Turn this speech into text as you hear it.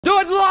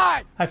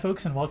God! Hi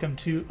folks, and welcome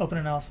to Open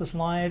Analysis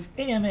Live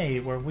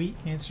AMA, where we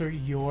answer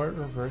your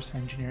reverse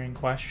engineering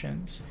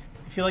questions.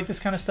 If you like this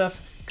kind of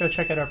stuff, go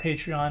check out our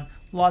Patreon.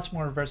 Lots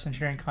more reverse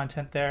engineering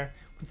content there.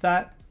 With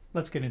that,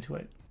 let's get into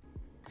it.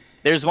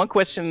 There's one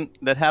question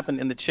that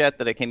happened in the chat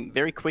that I can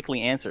very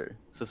quickly answer.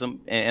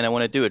 And I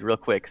want to do it real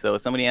quick. So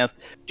somebody asked,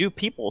 do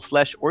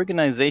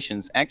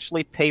people/organizations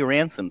actually pay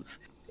ransoms?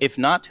 If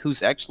not,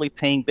 who's actually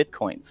paying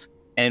Bitcoins?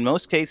 And in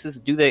most cases,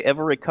 do they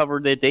ever recover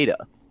their data?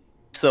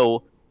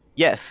 So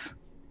yes,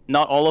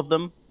 not all of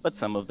them, but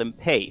some of them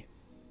pay.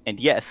 And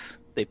yes,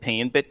 they pay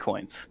in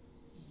Bitcoins.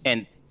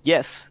 And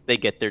yes, they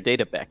get their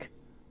data back.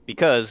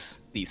 Because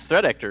these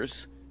threat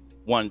actors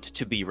want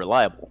to be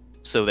reliable,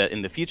 so that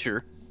in the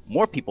future,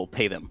 more people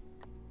pay them.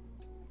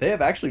 They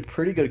have actually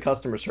pretty good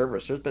customer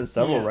service. There's been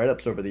several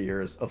write-ups over the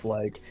years of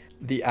like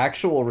the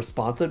actual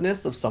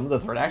responsiveness of some of the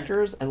threat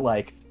actors and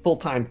like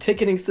full-time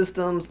ticketing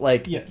systems,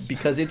 like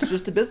because it's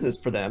just a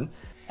business for them.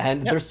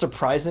 And they're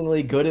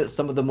surprisingly good at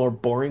some of the more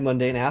boring,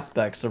 mundane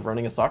aspects of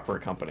running a software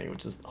company,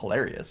 which is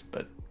hilarious.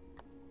 But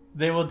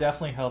they will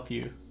definitely help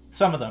you.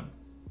 Some of them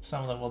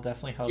will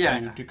definitely help you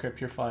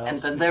decrypt your files. And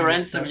then they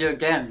ransom you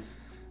again.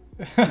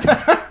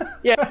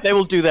 Yeah, they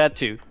will do that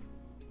too.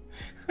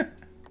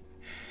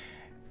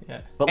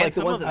 But like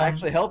the ones that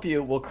actually help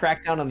you will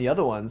crack down on the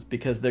other ones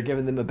because they're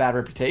giving them a bad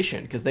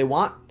reputation, because they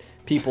want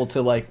people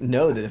to like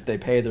know that if they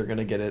pay they're going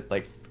to get it,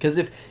 like, because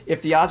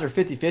if the odds are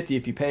 50-50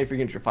 if you pay if you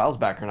get your files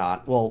back or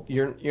not, well,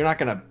 you're not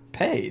going to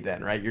pay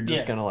then, right? You're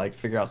just going to like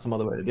figure out some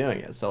other way of doing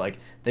it. So like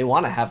they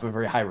want to have a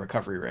very high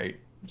recovery rate,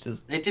 which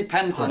is it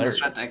depends on the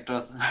threat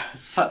actors.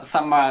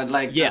 Some are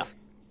like just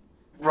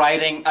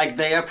writing, like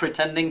they are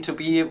pretending to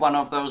be one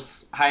of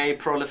those high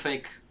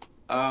prolific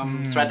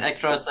threat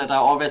actors that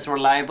are always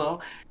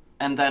reliable,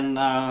 and then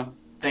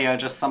they are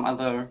just some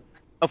other.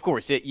 Of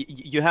course,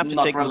 you have to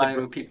not take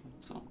reliable people.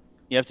 So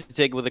you have to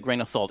take it with a grain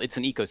of salt. It's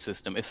an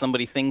ecosystem. If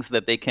somebody thinks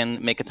that they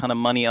can make a ton of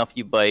money off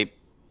you by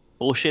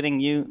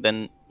bullshitting you,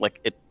 then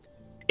like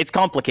it's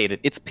complicated.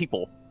 It's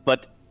people,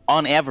 but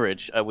on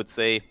average, I would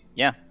say,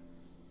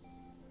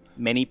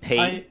 many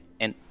pay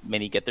and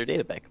many get their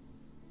data back.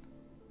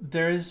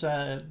 There's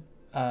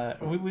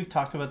we've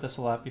talked about this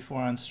a lot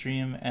before on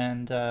stream,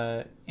 and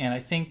I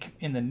think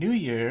in the new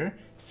year,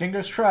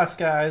 fingers crossed,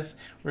 guys,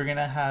 we're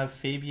gonna have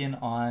Fabian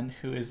on,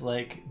 who is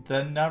like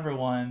the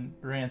 #1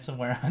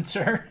 ransomware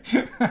hunter,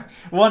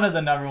 one of the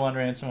 #1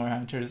 ransomware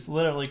hunters,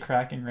 literally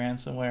cracking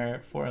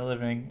ransomware for a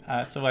living.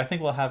 So I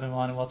think we'll have him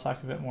on, and we'll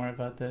talk a bit more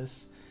about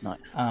this.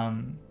 Nice.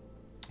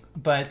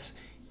 But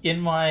in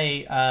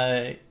my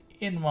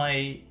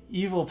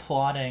evil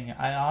plotting,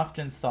 I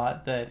often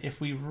thought that if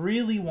we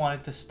really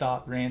wanted to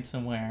stop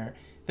ransomware,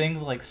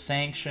 things like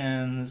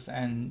sanctions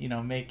and, you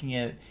know, making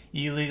it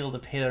illegal to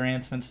pay the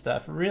ransom and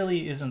stuff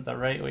really isn't the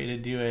right way to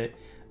do it.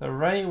 The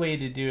right way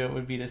to do it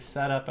would be to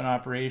set up an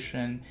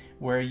operation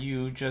where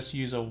you just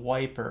use a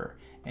wiper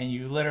and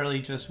you literally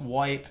just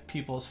wipe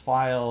people's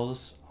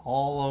files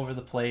all over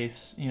the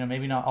place, you know,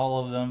 maybe not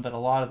all of them, but a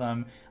lot of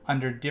them,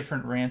 under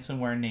different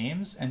ransomware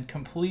names, and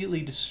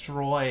completely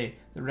destroy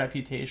the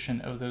reputation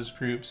of those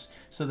groups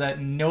so that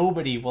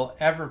nobody will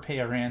ever pay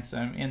a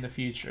ransom in the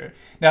future.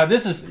 Now,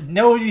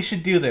 nobody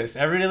should do this.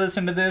 Everybody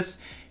listen to this.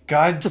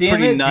 God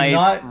damn it, nice, do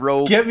not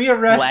rogue, get me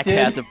arrested.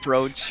 Black hat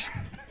approach.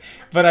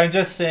 But I'm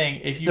just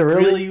saying, if you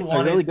it's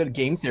a really good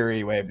game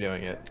theory way of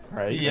doing it,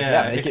 right?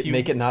 Yeah,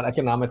 make it not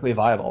economically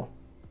viable.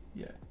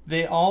 Yeah,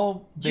 they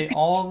all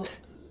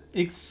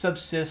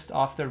subsist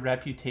off their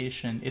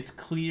reputation. It's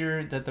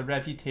clear that the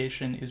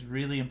reputation is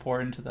really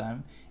important to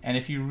them, and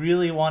if you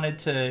really wanted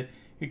to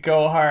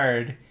go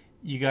hard,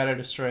 you got to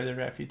destroy their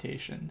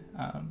reputation.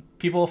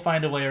 People will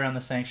find a way around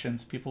the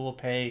sanctions. People will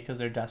pay because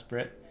they're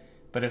desperate,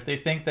 but if they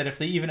think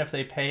that even if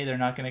they pay, they're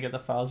not going to get the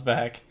files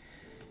back,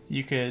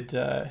 you could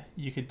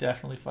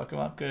definitely fuck them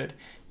up good.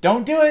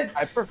 Don't do it.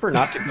 I prefer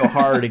not to go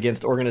hard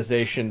against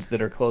organizations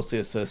that are closely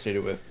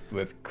associated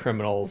with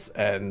criminals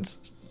and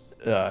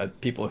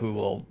people who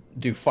will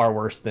do far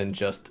worse than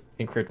just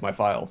encrypt my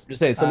files. Just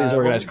saying, some of these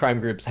organized crime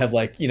groups have,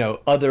 like, you know,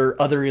 other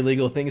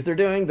illegal things they're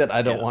doing that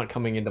I don't want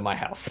coming into my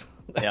house.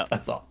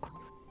 That's all.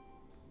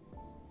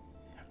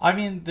 I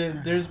mean,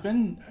 there's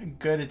been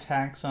good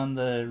attacks on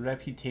the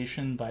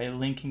reputation by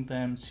linking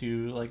them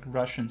to like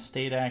Russian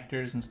state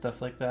actors and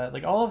stuff like that.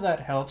 Like, all of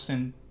that helps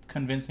in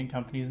convincing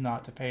companies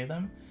not to pay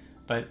them,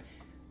 but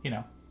you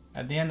know,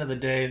 at the end of the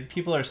day,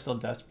 people are still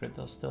desperate.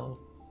 They'll still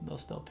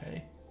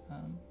pay.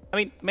 I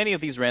mean, many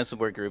of these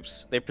ransomware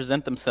groups, they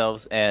present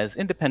themselves as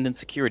independent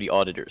security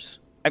auditors.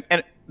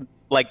 And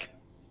like,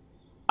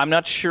 I'm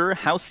not sure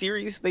how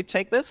serious they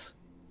take this,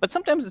 but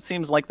sometimes it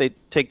seems like they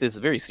take this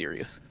very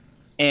serious.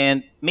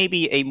 And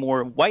maybe a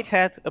more white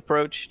hat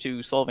approach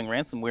to solving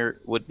ransomware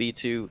would be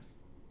to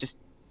just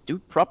do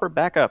proper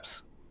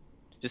backups.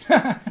 Just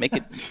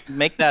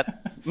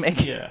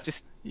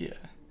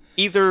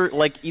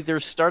either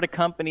start a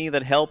company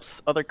that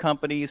helps other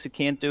companies who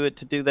can't do it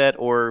to do that,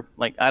 or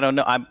like, I don't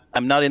know,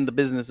 I'm not in the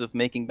business of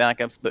making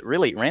backups, but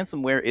really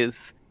ransomware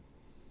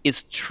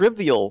is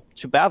trivial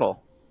to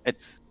battle.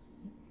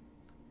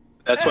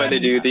 That's why they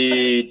do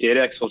the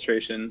data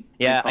exfiltration.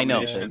 Yeah, I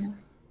know.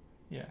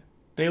 Yeah,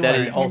 they That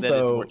learn. is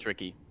Also- more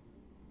tricky.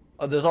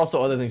 There's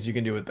also other things you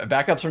can do with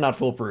backups. Are not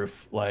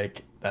foolproof.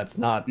 Like that's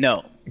not.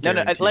 No,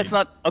 guaranteed. let's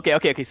not.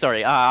 Okay.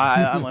 Sorry,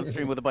 I'm on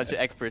stream with a bunch of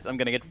experts. I'm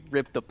gonna get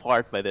ripped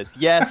apart by this.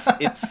 Yes,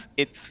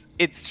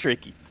 it's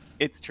tricky.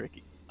 It's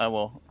tricky. I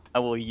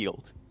will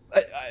yield.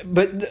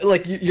 But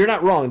like you're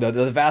not wrong though.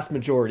 The vast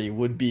majority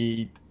would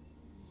be,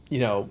 are it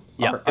would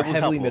help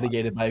heavily a lot.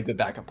 mitigated by a good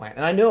backup plan.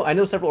 And I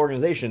know several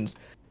organizations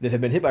that have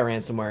been hit by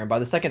ransomware, and by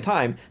the second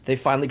time they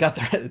finally got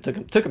their it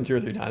took them 2 or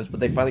 3 times, but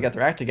they finally got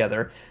their act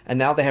together, and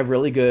now they have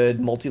really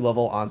good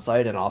multi-level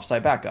on-site and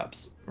off-site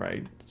backups.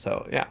 Right.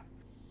 So yeah.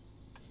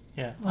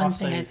 Yeah. One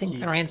thing offsite I is think key.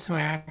 the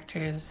ransomware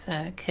actors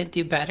could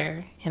do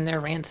better in their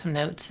ransom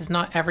notes is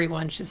not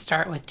everyone should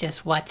start with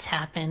just what's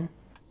happened,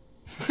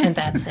 and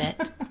that's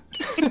it.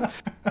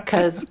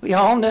 Because we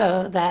all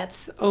know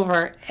that's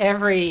over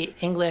every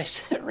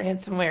English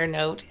ransomware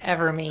note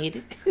ever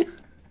made.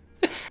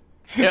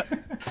 Yep.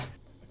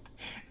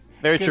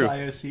 Very Good true.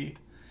 IOC.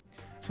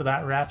 So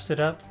that wraps it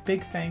up.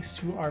 Big thanks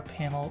to our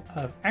panel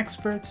of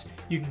experts.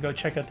 You can go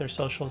check out their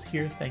socials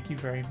here. Thank you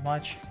very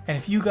much. And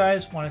if you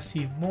guys want to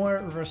see more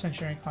reverse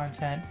engineering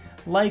content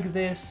like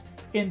this,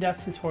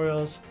 in-depth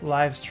tutorials,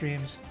 live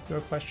streams,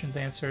 your questions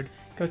answered,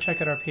 go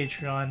check out our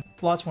Patreon.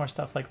 Lots more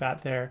stuff like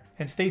that there.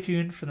 And stay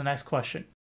tuned for the next question.